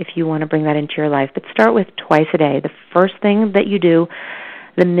 more if you want to bring that into your life. But start with twice a day. The first thing that you do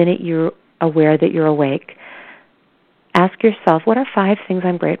the minute you're aware that you're awake, ask yourself, what are 5 things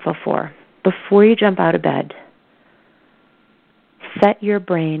I'm grateful for? Before you jump out of bed, set your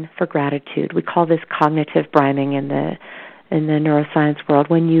brain for gratitude. We call this cognitive priming in the neuroscience world.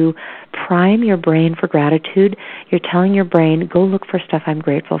 When you prime your brain for gratitude, you're telling your brain, go look for stuff I'm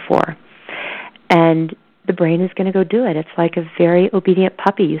grateful for. And the brain is going to go do it. It's like a very obedient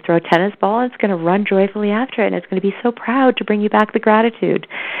puppy. You throw a tennis ball, and it's going to run joyfully after it, and it's going to be so proud to bring you back the gratitude.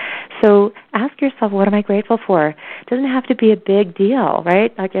 So ask yourself, what am I grateful for? It doesn't have to be a big deal,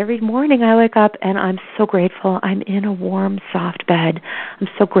 right? Like every morning I wake up, and I'm so grateful I'm in a warm, soft bed. I'm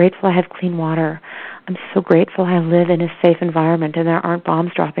so grateful I have clean water. I'm so grateful I live in a safe environment and there aren't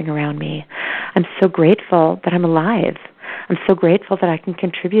bombs dropping around me. I'm so grateful that I'm alive. I'm so grateful that I can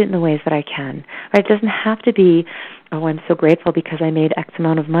contribute in the ways that I can. Right? It doesn't have to be, oh, I'm so grateful because I made X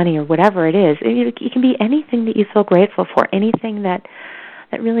amount of money or whatever it is. It can be anything that you feel grateful for, anything that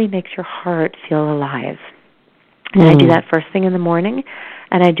really makes your heart feel alive. And I do that first thing in the morning,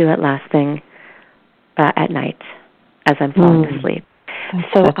 and I do it last thing at night as I'm falling asleep.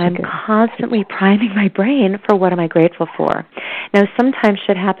 So I'm constantly priming my brain for what am I grateful for. Now, sometimes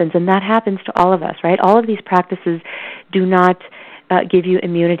shit happens, and that happens to all of us, right? All of these practices do not give you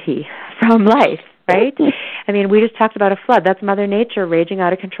immunity from life, right? I mean, we just talked about a flood. That's Mother Nature raging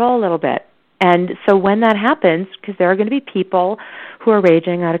out of control a little bit. And so when that happens, because there are going to be people who are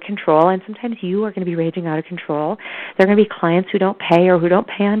raging out of control, and sometimes you are going to be raging out of control. There are going to be clients who don't pay or who don't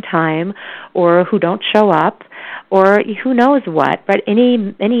pay on time or who don't show up or who knows what. But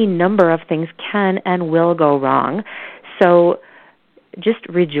any number of things can and will go wrong. So just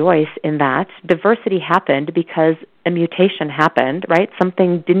rejoice in that. Diversity happened because a mutation happened, right?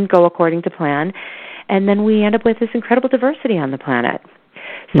 Something didn't go according to plan. And then we end up with this incredible diversity on the planet.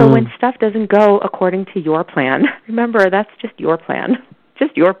 So when stuff doesn't go according to your plan, remember, that's just your plan,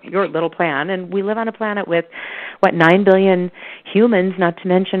 just your little plan. And we live on a planet with, 9 billion humans, not to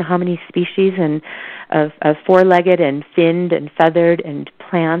mention how many species and of four-legged and finned and feathered and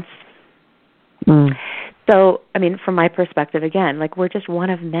plants. So, I mean, from my perspective, again, like we're just one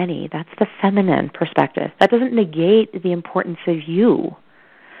of many. That's the feminine perspective. That doesn't negate the importance of you.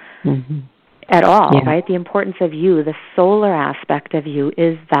 At all, right? The importance of you, the solar aspect of you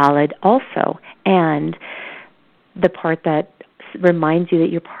is valid also. And the part that reminds you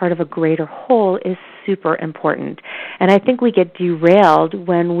that you're part of a greater whole is super important. And I think we get derailed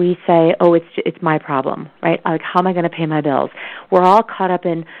when we say, oh, it's my problem, right? Like, how am I going to pay my bills? We're all caught up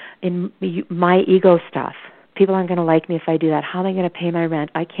in my ego stuff. People aren't going to like me if I do that. How am I going to pay my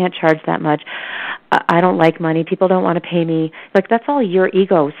rent? I can't charge that much. I don't like money. People don't want to pay me. Like, that's all your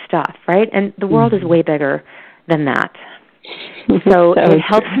ego stuff, right? And the world is way bigger than that. So it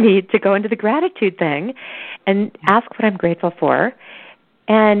helps me to go into the gratitude thing and ask what I'm grateful for.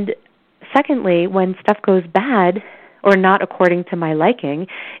 And secondly, when stuff goes bad, or not according to my liking,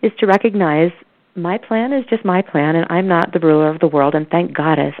 is to recognize my plan is just my plan, and I'm not the ruler of the world, and thank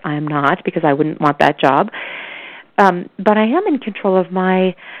goddess I'm not, because I wouldn't want that job. But I am in control of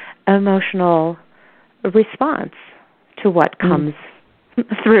my emotional response to what comes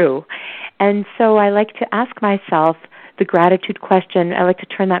through. And so I like to ask myself the gratitude question. I like to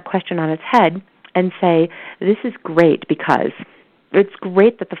turn that question on its head and say, this is great because it's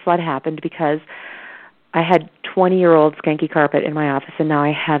great that the flood happened, because I had 20-year-old skanky carpet in my office, and now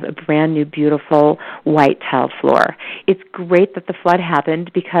I have a brand new, beautiful white tiled floor. It's great that the flood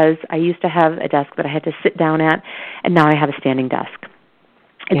happened, because I used to have a desk that I had to sit down at, and now I have a standing desk.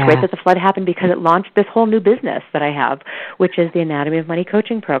 It's great that the flood happened, because it launched this whole new business that I have, which is the Anatomy of Money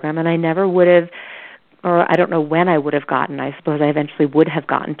coaching program, and I never would have, or I don't know when I would have gotten, I suppose I eventually would have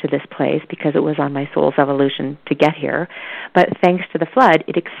gotten to this place because it was on my soul's evolution to get here. But thanks to the flood,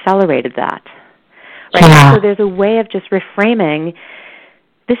 it accelerated that. Right? Yeah. So there's a way of just reframing,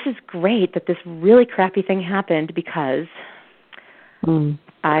 this is great that this really crappy thing happened, because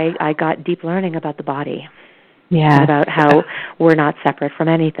I got deep learning about the body. Yeah. About how we're not separate from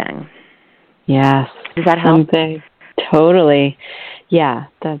anything. Yes. Does that help? Totally. Yeah,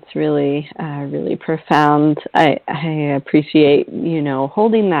 that's really, really profound. I appreciate,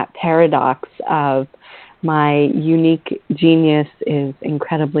 holding that paradox of my unique genius is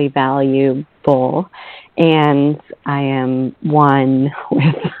incredibly valuable, and I am one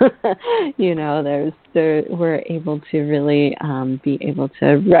with, we're able to really be able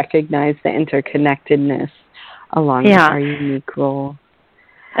to recognize the interconnectedness along with our unique role.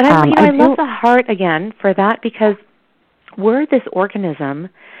 And I love the heart again for that, because we're this organism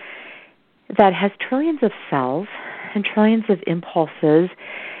that has trillions of cells and trillions of impulses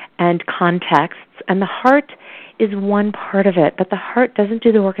and contexts, and the heart is one part of it, but the heart doesn't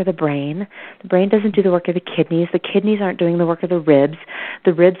do the work of the brain. The brain doesn't do the work of the kidneys aren't doing the work of the ribs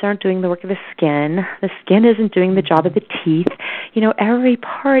aren't doing the work of the skin isn't doing the job of the teeth. Every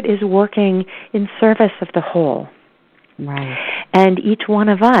part is working in service of the whole. Right. And each one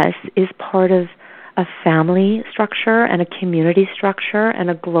of us is part of a family structure and a community structure and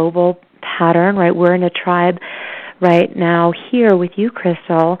a global pattern, right? We're in a tribe right now here with you,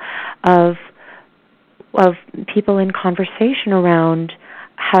 Crystal, of people in conversation around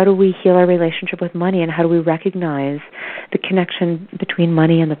how do we heal our relationship with money, and how do we recognize the connection between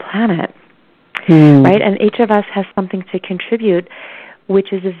money and the planet, right? And each of us has something to contribute,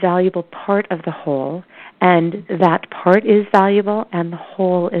 which is a valuable part of the whole, and that part is valuable and the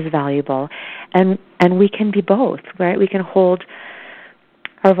whole is valuable, and we can be both, right? We can hold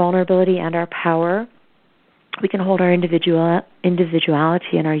our vulnerability and our power. We can hold our individuality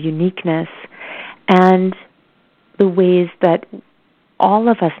and our uniqueness, and the ways that all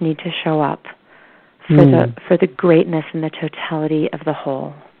of us need to show up for the greatness and the totality of the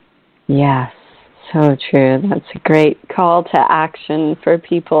whole. Yes, so true. That's a great call to action for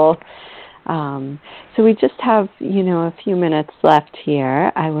people. So we just have, a few minutes left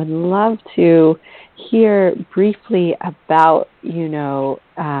here. I would love to hear briefly about,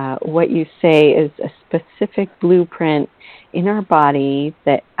 what you say is a specific blueprint in our body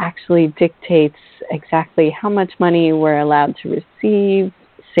that actually dictates exactly how much money we're allowed to receive,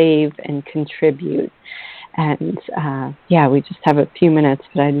 save, and contribute. And we just have a few minutes,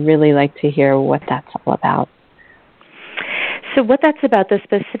 but I'd really like to hear what that's all about. So what that's about, the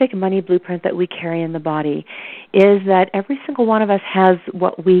specific money blueprint that we carry in the body, is that every single one of us has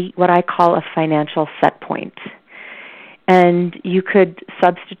what I call a financial set point. And you could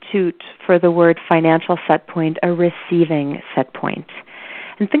substitute for the word financial set point a receiving set point.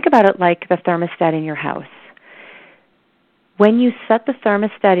 And think about it like the thermostat in your house. When you set the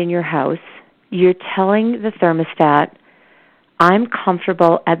thermostat in your house, you're telling the thermostat, I'm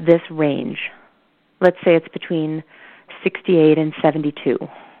comfortable at this range. Let's say it's between 68 and 72.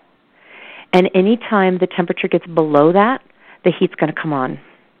 And any time the temperature gets below that, the heat's going to come on.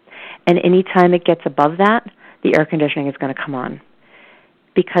 And any time it gets above that, the air conditioning is going to come on.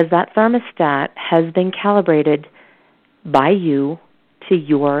 Because that thermostat has been calibrated by you to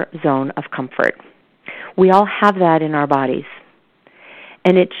your zone of comfort. We all have that in our bodies.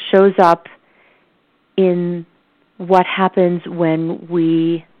 And it shows up in what happens when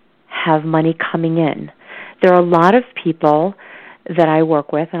we have money coming in. There are a lot of people that I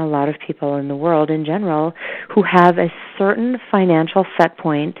work with, and a lot of people in the world in general, who have a certain financial set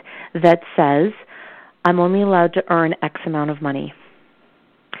point that says, I'm only allowed to earn X amount of money.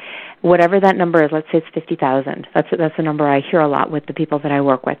 whatever that number is, let's say it's $50,000. That's a number I hear a lot with the people that I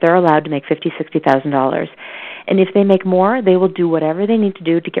work with. They're allowed to make $50,000, $60,000. And if they make more, they will do whatever they need to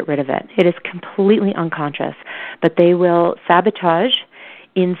do to get rid of it. It is completely unconscious. But they will sabotage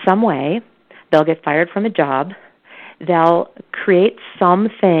in some way. They'll get fired from a job. They'll create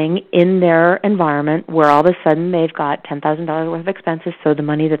something in their environment where all of a sudden they've got $10,000 worth of expenses, so the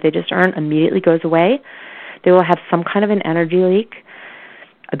money that they just earned immediately goes away. They will have some kind of an energy leak,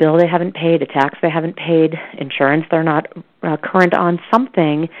 a bill they haven't paid, a tax they haven't paid, insurance they're not current on,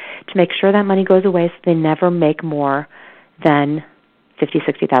 something to make sure that money goes away so they never make more than $50,000,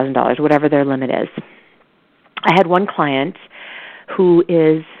 $60,000, whatever their limit is. I had one client who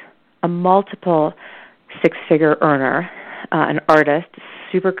is a multiple six-figure earner, an artist,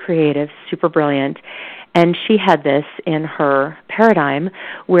 super creative, super brilliant, and she had this in her paradigm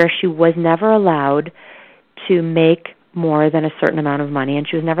where she was never allowed to make more than a certain amount of money, and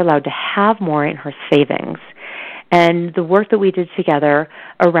she was never allowed to have more in her savings. And the work that we did together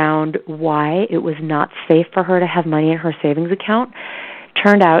around why it was not safe for her to have money in her savings account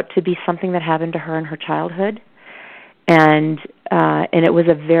turned out to be something that happened to her in her childhood. And it was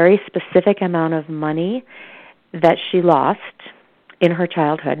a very specific amount of money that she lost in her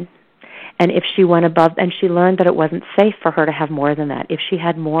childhood. And if she went above, and she learned that it wasn't safe for her to have more than that. If she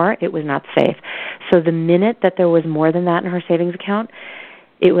had more, it was not safe. So the minute that there was more than that in her savings account,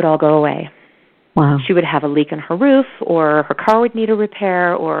 it would all go away. Wow. She would have a leak in her roof, or her car would need a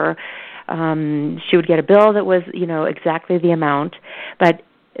repair, or she would get a bill that was, exactly the amount. But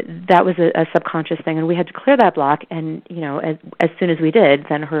that was a subconscious thing, and we had to clear that block. And as soon as we did,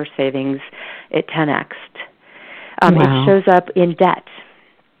 then her savings it 10x'd. Wow. It shows up in debt.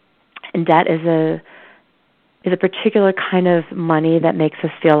 And debt is a particular kind of money that makes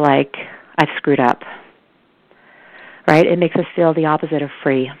us feel like I've screwed up, right? It makes us feel the opposite of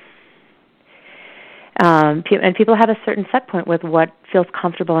free. And people have a certain set point with what feels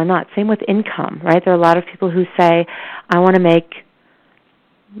comfortable or not. Same with income, right? There are a lot of people who say, I want to make,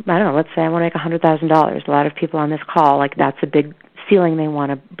 let's say I want to make $100,000. A lot of people on this call, like that's a big ceiling they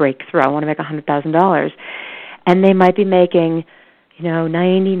want to break through. I want to make $100,000. And they might be making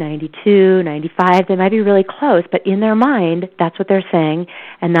 90, 92, 95, they might be really close, but in their mind, that's what they're saying,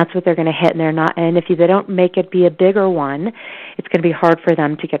 and that's what they're going to hit, and they're not, and if they don't make it be a bigger one, it's going to be hard for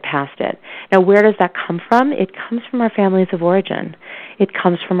them to get past it. Now, where does that come from? It comes from our families of origin. It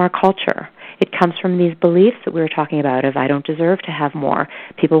comes from our culture. It comes from these beliefs that we were talking about of I don't deserve to have more.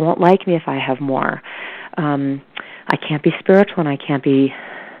 People won't like me if I have more. I can't be spiritual and I can't be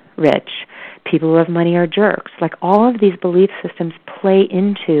rich. People who have money are jerks. Like all of these belief systems play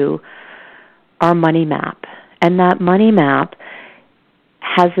into our money map. And that money map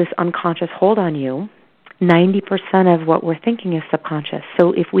has this unconscious hold on you. 90% of what we're thinking is subconscious.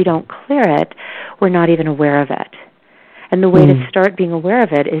 So if we don't clear it, we're not even aware of it. And the way to start being aware of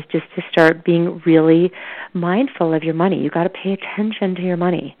it is just to start being really mindful of your money. You've got to pay attention to your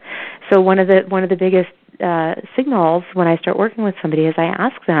money. So one of the biggest signals when I start working with somebody is I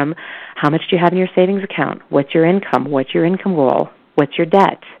ask them, how much do you have in your savings account? What's your income? What's your income goal? What's your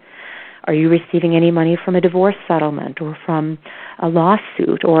debt? Are you receiving any money from a divorce settlement or from a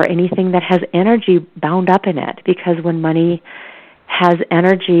lawsuit or anything that has energy bound up in it? Because when money has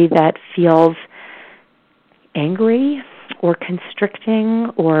energy that feels angry or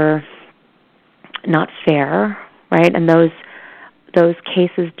constricting or not fair, right? And those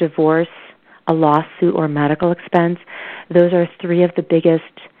cases, divorce, a lawsuit, or medical expense, those are three of the biggest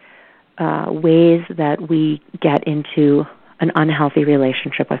ways that we get into an unhealthy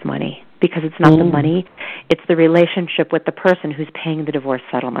relationship with money, because it's not the money, it's the relationship with the person who's paying the divorce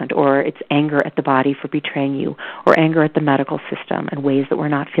settlement, or it's anger at the body for betraying you, or anger at the medical system in ways that we're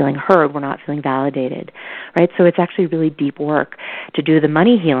not feeling heard, we're not feeling validated, right? So it's actually really deep work to do the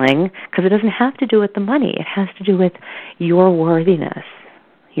money healing, because it doesn't have to do with the money. It has to do with your worthiness,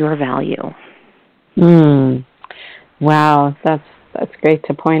 your value. Wow, that's great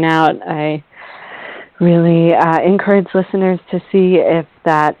to point out. I really encourage listeners to see if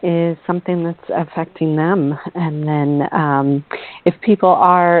that is something that's affecting them. And then if people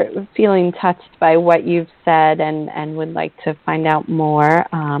are feeling touched by what you've said and would like to find out more,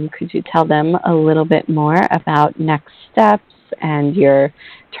 could you tell them a little bit more about next steps? And your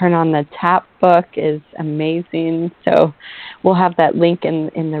Turn on the Tap book is amazing. So we'll have that link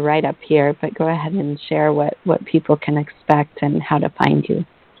in the write-up here, but go ahead and share what people can expect and how to find you.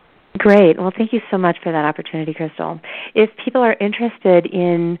 Great. Well, thank you so much for that opportunity, Crystal. If people are interested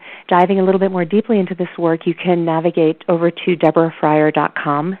in diving a little bit more deeply into this work, you can navigate over to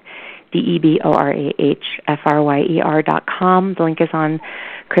DeborahFryer.com, DEBORAHFRYER.com. The link is on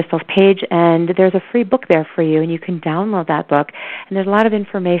Crystal's page, and there's a free book there for you, and you can download that book. And there's a lot of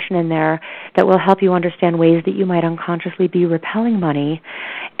information in there that will help you understand ways that you might unconsciously be repelling money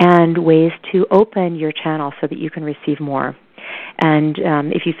and ways to open your channel so that you can receive more. And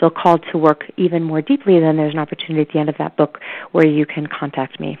if you feel called to work even more deeply, then there's an opportunity at the end of that book where you can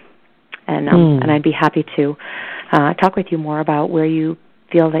contact me. And I'd be happy to talk with you more about where you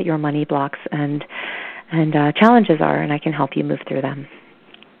feel that your money blocks and challenges are, and I can help you move through them.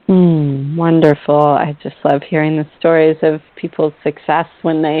 Wonderful. I just love hearing the stories of people's success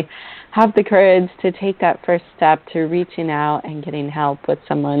when they have the courage to take that first step to reaching out and getting help with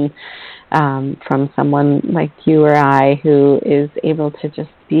someone, from someone like you or I, who is able to just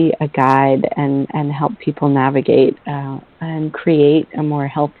be a guide and help people navigate and create a more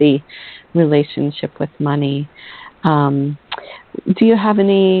healthy relationship with money. Do you have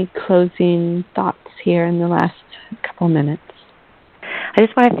any closing thoughts here in the last couple minutes? I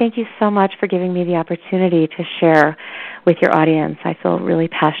just want to thank you so much for giving me the opportunity to share with your audience. I feel really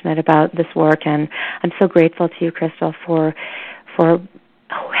passionate about this work, and I'm so grateful to you, Crystal, for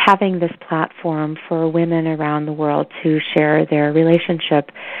having this platform for women around the world to share their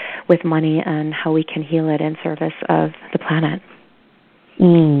relationship with money and how we can heal it in service of the planet.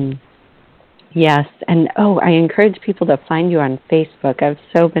 Yes, and I encourage people to find you on Facebook. I've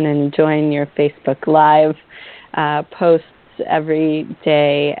so been enjoying your Facebook Live posts every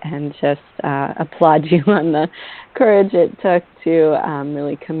day, and just applaud you on the courage it took to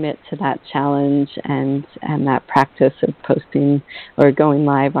really commit to that challenge and that practice of posting or going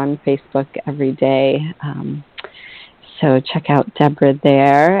live on Facebook every day. So check out Deborah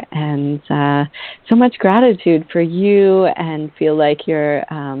there, and so much gratitude for you, and feel like you're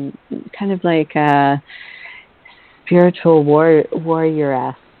kind of like a spiritual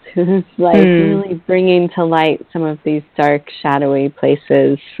warrioress who's like really bringing to light some of these dark, shadowy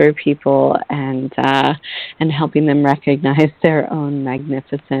places for people, and helping them recognize their own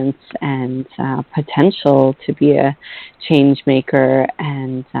magnificence and potential to be a change maker,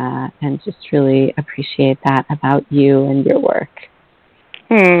 and just really appreciate that about you and your work.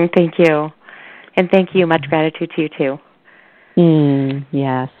 Thank you. And thank you. Much gratitude to you, too.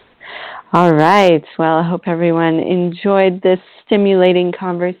 Yes. All right. Well, I hope everyone enjoyed this stimulating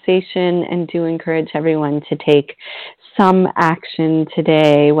conversation, and do encourage everyone to take some action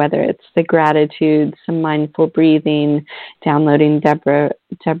today, whether it's the gratitude, some mindful breathing, downloading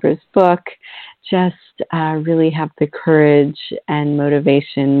Deborah's book. Just really have the courage and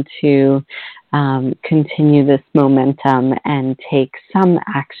motivation to continue this momentum and take some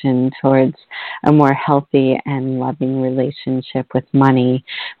action towards a more healthy and loving relationship with money,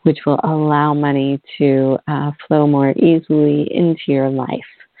 which will allow money to flow more easily into your life.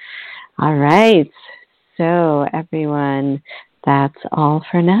 All right. So, everyone, that's all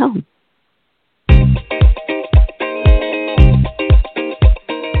for now.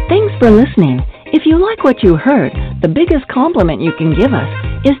 Thanks for listening. If you like what you heard, the biggest compliment you can give us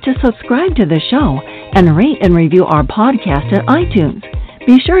is to subscribe to the show and rate and review our podcast at iTunes.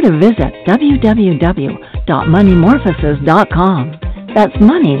 Be sure to visit www.moneymorphosis.com. That's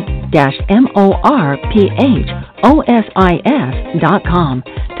money-morphosis.com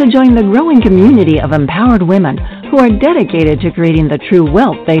to join the growing community of empowered women who are dedicated to creating the true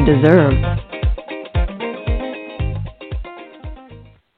wealth they deserve.